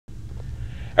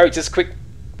Alright, just a quick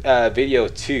video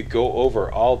to go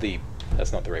over all the,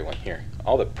 that's not the right one here,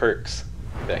 all the perks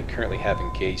that I currently have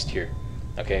engaged here.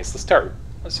 Okay, so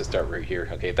let's just start right here.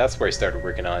 Okay, that's where I started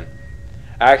working on.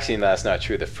 Actually, no, that's not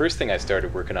true. The first thing I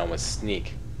started working on was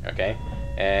sneak. Okay,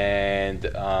 and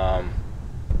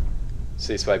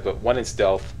so I put 1 in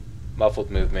stealth,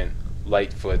 muffled movement,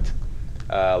 light foot.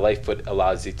 Light foot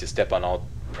allows you to step on all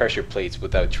pressure plates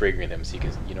without triggering them, so you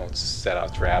can, you know, set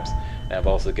off traps. And I've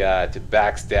also got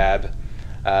backstab.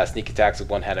 Sneak attacks with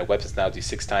one-handed weapons now do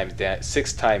 6 times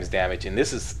damage, and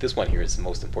this one here is the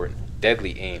most important.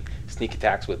 Deadly aim. Sneak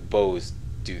attacks with bows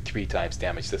do 3 times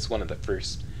damage. That's one of the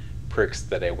first perks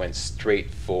that I went straight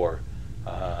for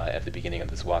at the beginning of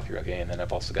this walkthrough. Okay, and then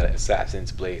I've also got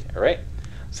Assassin's Blade. All right,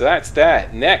 so that's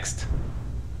that. Next,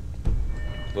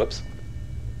 whoops,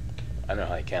 I don't know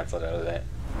how I canceled out of that.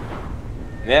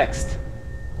 Next,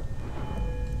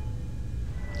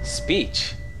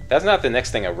 speech. That's not the next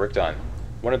thing I worked on.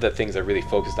 One of the things I really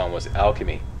focused on was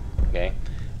alchemy. Okay,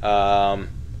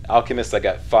 alchemist, I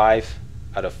got 5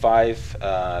 out of 5.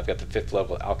 I've got the 5th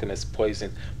level alchemist.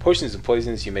 Potions and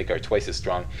poisons you make are twice as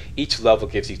strong. Each level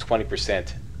gives you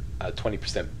 20%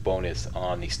 bonus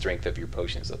on the strength of your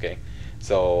potions. Okay,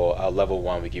 so level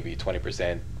 1 we give you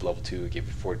 20%, level 2 we give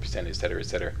you 40%, etc.,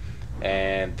 etc.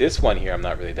 And this one here I'm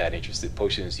not really that interested.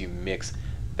 Potions you mix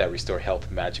that restore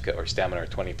health, magicka, or stamina are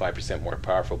 25% more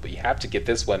powerful, but you have to get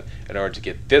this one in order to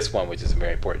get this one, which is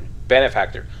very important.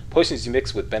 Benefactor. Potions you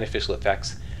mix with beneficial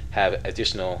effects have an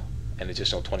additional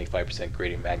 25%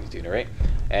 greater magnitude. All right,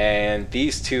 and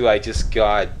these two I just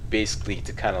got basically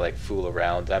to kind of like fool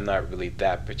around. I'm not really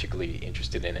that particularly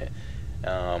interested in it,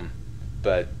 oh,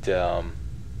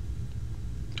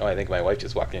 I think my wife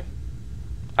just walked in.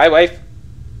 Hi, wife.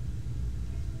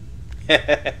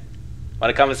 Want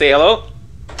to come and say hello?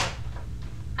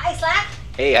 Hi, Slack.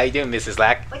 Hey, how you doing, Mrs.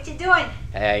 Slack? What you doing?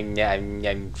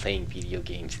 I'm playing video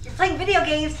games. You're playing video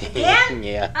games again?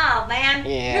 Yeah. Oh, man.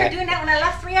 Yeah. You were doing that when I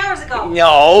left 3 hours ago.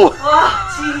 No. Oh,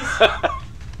 jeez.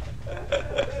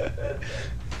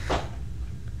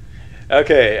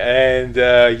 Okay, and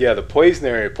yeah, the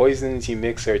poisons you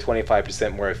mix are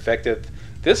 25% more effective.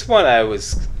 This one I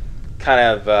was kind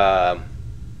of,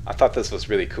 I thought this was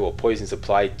really cool. Poisons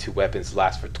applied to weapons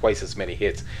last for twice as many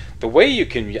hits. The way you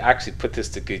can actually put this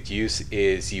to good use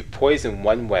is you poison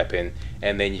one weapon,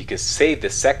 and then you can save the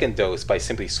second dose by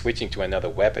simply switching to another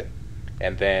weapon.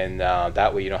 And then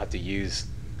that way you don't have to use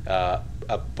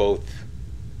both,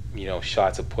 you know,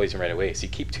 shots of poison right away. So you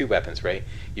keep 2 weapons, right?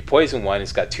 You poison one,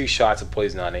 it's got 2 shots of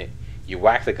poison on it. You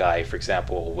whack the guy, for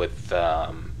example, with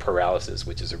paralysis,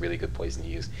 which is a really good poison to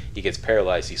use. He gets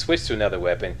paralyzed. You switch to another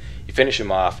weapon. You finish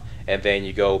him off, and then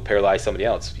you go paralyze somebody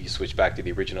else. You switch back to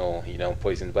the original, you know,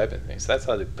 poisoned weapon. So that's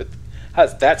how to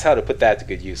put that to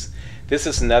good use. This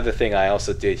is another thing I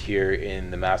also did here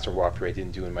in the master walkthrough. I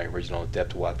didn't do in my original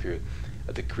depth walkthrough.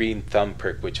 The green thumb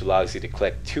perk, which allows you to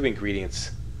collect 2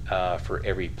 ingredients for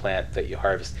every plant that you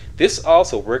harvest. This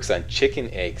also works on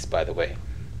chicken eggs, by the way.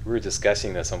 We were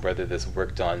discussing this on whether this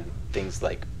worked on things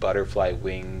like butterfly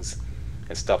wings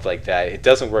and stuff like that. It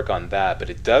doesn't work on that,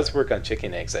 but it does work on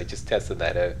chicken eggs. I just tested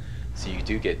that out. So you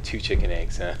do get 2 chicken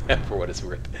eggs for what it's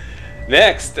worth.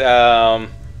 Next,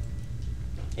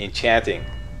 enchanting.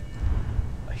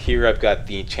 Here I've got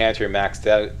the enchanter maxed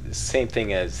out. Same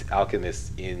thing as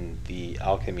alchemist in the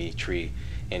alchemy tree.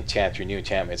 Enchanter, new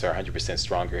enchantments are 100%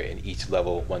 stronger, and each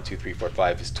level 1, 2, 3, 4,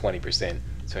 5 is 20%.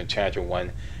 So Enchanter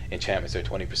 1 enchantments are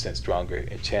 20% stronger.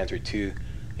 Enchanter 2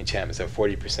 enchantments are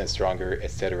 40% stronger,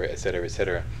 etc., etc.,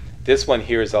 etc. This one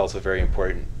here is also very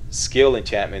important. Skill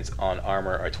enchantments on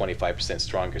armor are 25%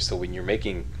 stronger. So when you're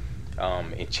making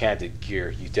enchanted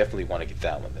gear, you definitely want to get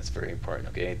that one. That's very important.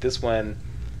 Okay, this one,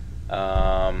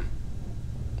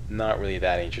 not really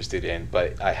that interested in,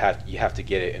 but you have to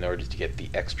get it in order to get the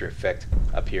extra effect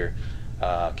up here.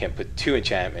 Can put 2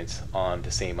 enchantments on the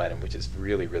same item, which is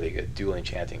really, really good. Dual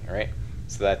enchanting. All right,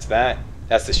 so that's that.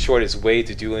 That's the shortest way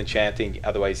to dual enchanting.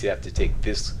 Otherwise, you have to take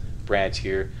this branch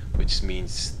here, which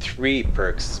means 3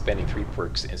 perks, spending 3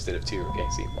 perks instead of 2. Okay,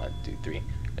 see, 1, 2, 3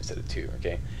 instead of 2.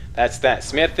 Okay, that's that.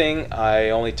 Smithing, I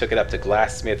only took it up to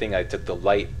glass smithing. I took the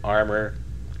light armor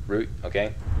route.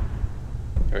 Okay,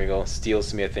 there we go. Steel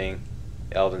smithing,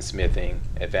 elven smithing,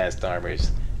 advanced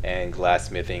armors, and glass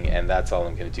smithing, and that's all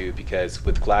I'm going to do, because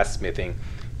with glass smithing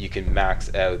you can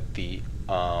max out the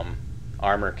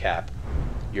armor cap.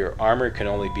 Your armor can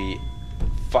only be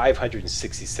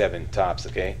 567 tops.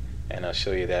 Okay, and I'll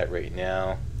show you that right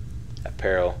now.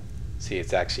 Apparel, see,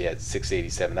 it's actually at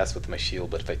 687. That's with my shield,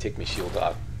 but if I take my shield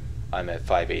off, I'm at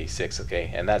 586.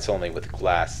 Okay, and that's only with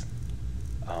glass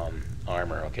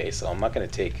armor. Okay, so I'm not going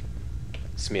to take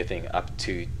smithing up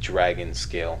to dragon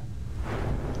scale,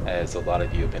 as a lot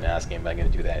of you have been asking. Am I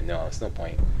going to do that? No, it's no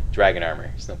point. Dragon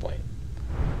armor, it's no point.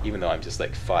 Even though I'm just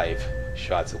like 5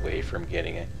 shots away from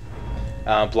getting it.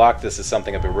 Block, this is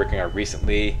something I've been working on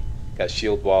recently. Got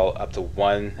shield wall up to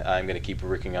 1. I'm going to keep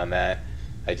working on that.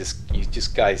 You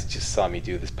guys just saw me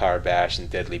do this power bash and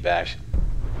deadly bash.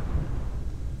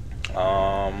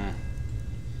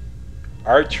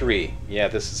 Archery, yeah,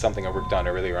 this is something I worked on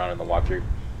earlier on in the walkthrough.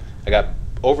 I got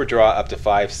overdraw up to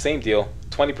 5, same deal,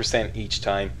 20% each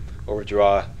time.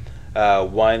 Overdraw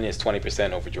 1 is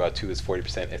 20%, overdraw 2 is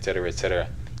 40%, etc., etc.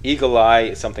 Eagle eye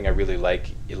is something I really like.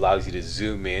 It allows you to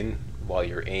zoom in while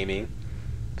you're aiming,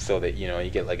 so that you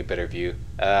get like a better view.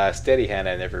 Steady hand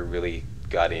I never really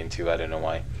got into. I don't know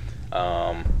why.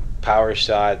 Power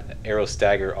shot, arrow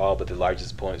stagger all but the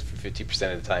largest opponents for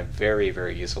 50% of the time. Very,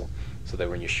 very useful, so that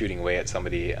when you're shooting away at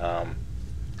somebody,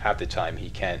 half the time he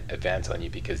can't advance on you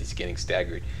because he's getting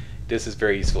staggered. This is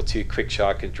very useful too. Quick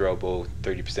shot can draw bow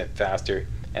 30% faster,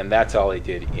 and that's all I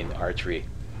did in archery.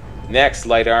 Next,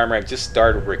 light armor. I've just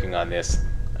started working on this.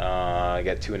 I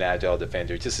got 2 in agile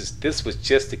defender. This was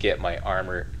just to get my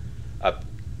armor up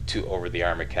to over the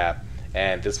armor cap.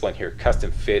 And this one here,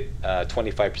 custom fit,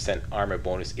 25% armor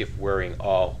bonus if wearing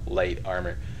all light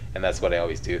armor, and that's what I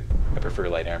always do. I prefer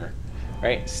light armor.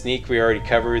 Right, sneak we already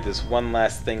covered. There's one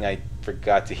last thing I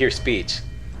forgot to hear. Speech.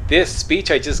 This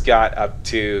speech I just got up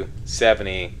to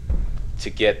 70 to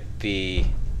get the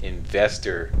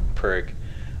investor perk.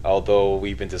 Although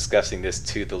we've been discussing this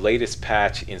too, the latest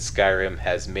patch in Skyrim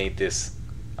has made this.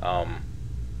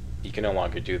 You can no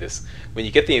longer do this. When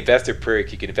you get the investor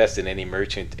perk, you can invest in any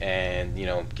merchant and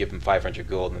give him 500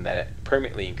 gold, and that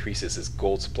permanently increases his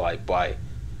gold supply by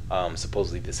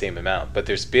supposedly the same amount. But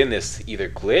there's been this either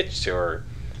glitch, or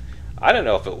I don't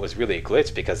know if it was really a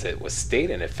glitch, because it was stayed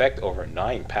in effect over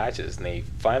 9 patches, and they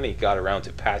finally got around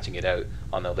to patching it out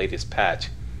on the latest patch.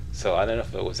 So I don't know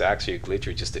if it was actually a glitch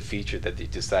or just a feature that they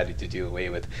decided to do away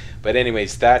with. But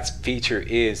anyways, that feature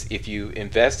is if you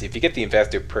get the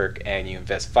investor perk and you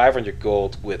invest 500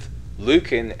 gold with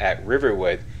Lucan at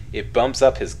Riverwood, it bumps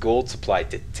up his gold supply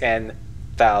to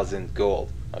 10,000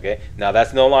 gold. Okay, now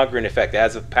that's no longer in effect.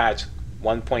 As of patch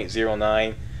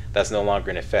 1.09, that's no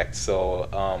longer in effect.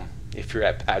 So if you're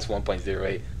at patch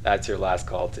 1.08, that's your last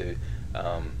call to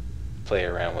play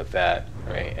around with that,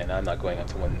 right? And I'm not going up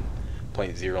to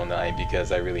 1.09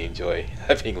 because I really enjoy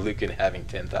having Lucan having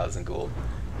 10,000 gold.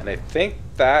 And I think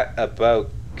that about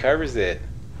covers it.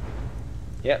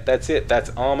 Yeah, that's it. That's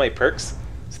all my perks.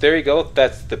 So there you go.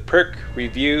 That's the perk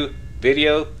review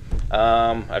video.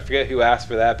 I forget who asked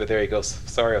for that, but there you go.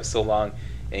 Sorry I was so long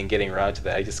in getting around to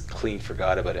that. I just clean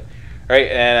forgot about it. Alright,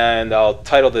 and I'll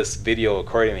title this video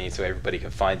accordingly so everybody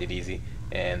can find it easy.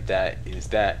 And that is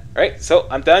that. Alright, so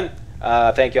I'm done.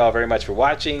 Thank you all very much for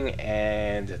watching,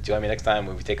 and join me next time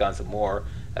when we take on some more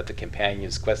of the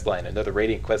Companions quest line, another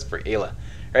raiding quest for Ayla.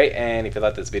 Alright, and if you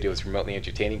thought this video was remotely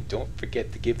entertaining, don't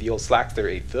forget to give the old Slackster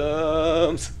a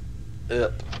thumbs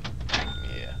up.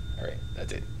 Yeah, alright,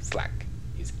 that's it. Slack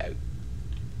is out.